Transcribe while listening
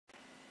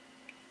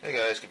Hey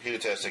guys,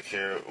 computertastic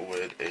here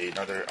with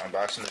another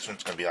unboxing. This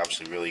one's going to be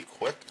obviously really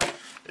quick.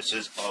 This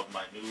is of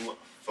my new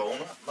phone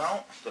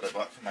mount that I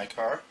bought for my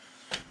car,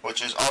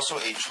 which is also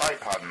a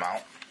tripod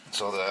mount,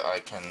 so that I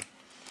can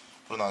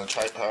put it on the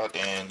tripod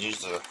and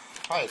use the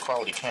high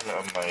quality camera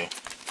of my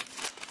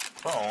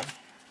phone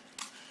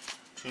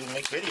to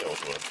make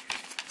videos with.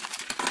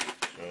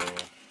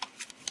 So,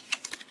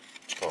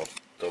 it's called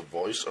The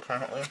Voice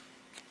apparently,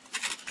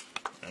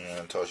 and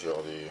it tells you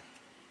all the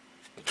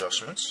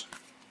adjustments.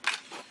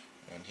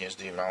 And here's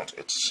the mount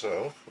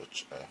itself,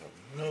 which I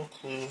have no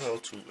clue how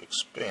to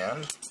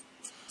expand.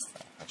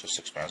 It just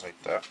expands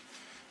like that.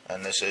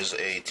 And this is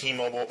a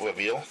T-Mobile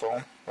Reveal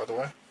phone, by the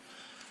way.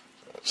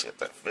 So let's see if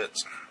that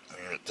fits.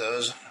 And it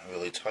does,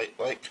 really tight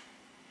like.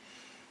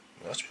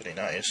 Well, that's pretty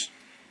nice.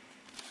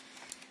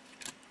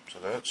 So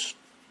that's,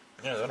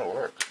 yeah, that'll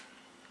work.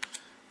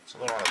 It's a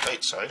little on the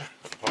tight side,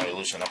 but it'll probably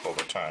loosen up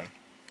over time.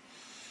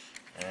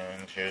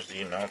 And here's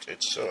the mount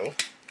itself.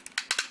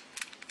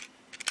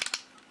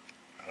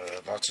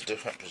 Lots of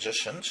different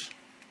positions.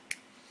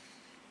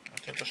 I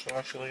think this will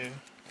actually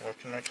work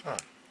in my car.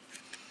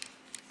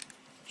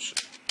 It's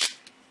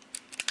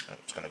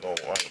going to go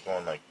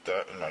going like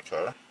that in my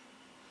car,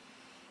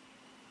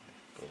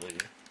 I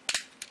believe.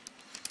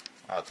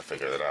 I'll have to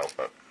figure that out,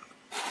 but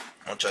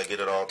once I get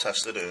it all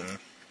tested and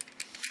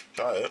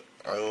try it,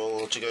 I will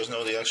let you guys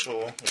know the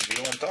actual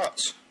review and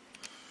thoughts.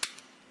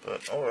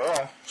 But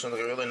overall, sounds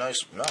like a really nice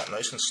mount,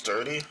 nice and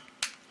sturdy.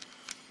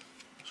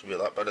 Should be a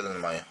lot better than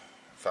my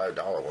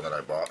 $5 one that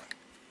I bought.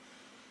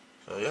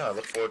 So yeah, I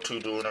look forward to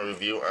doing a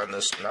review on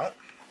this mount,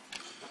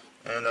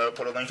 and I'll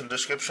put a link in the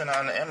description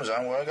on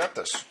Amazon where I got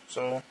this.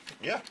 So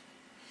yeah,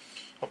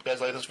 hope you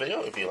guys like this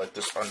video. If you like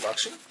this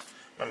unboxing,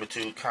 remember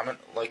to comment,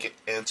 like it,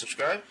 and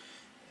subscribe,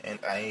 and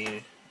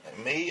I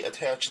may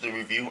attach the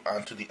review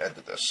onto the end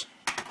of this.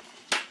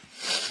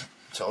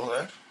 Until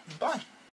then, bye.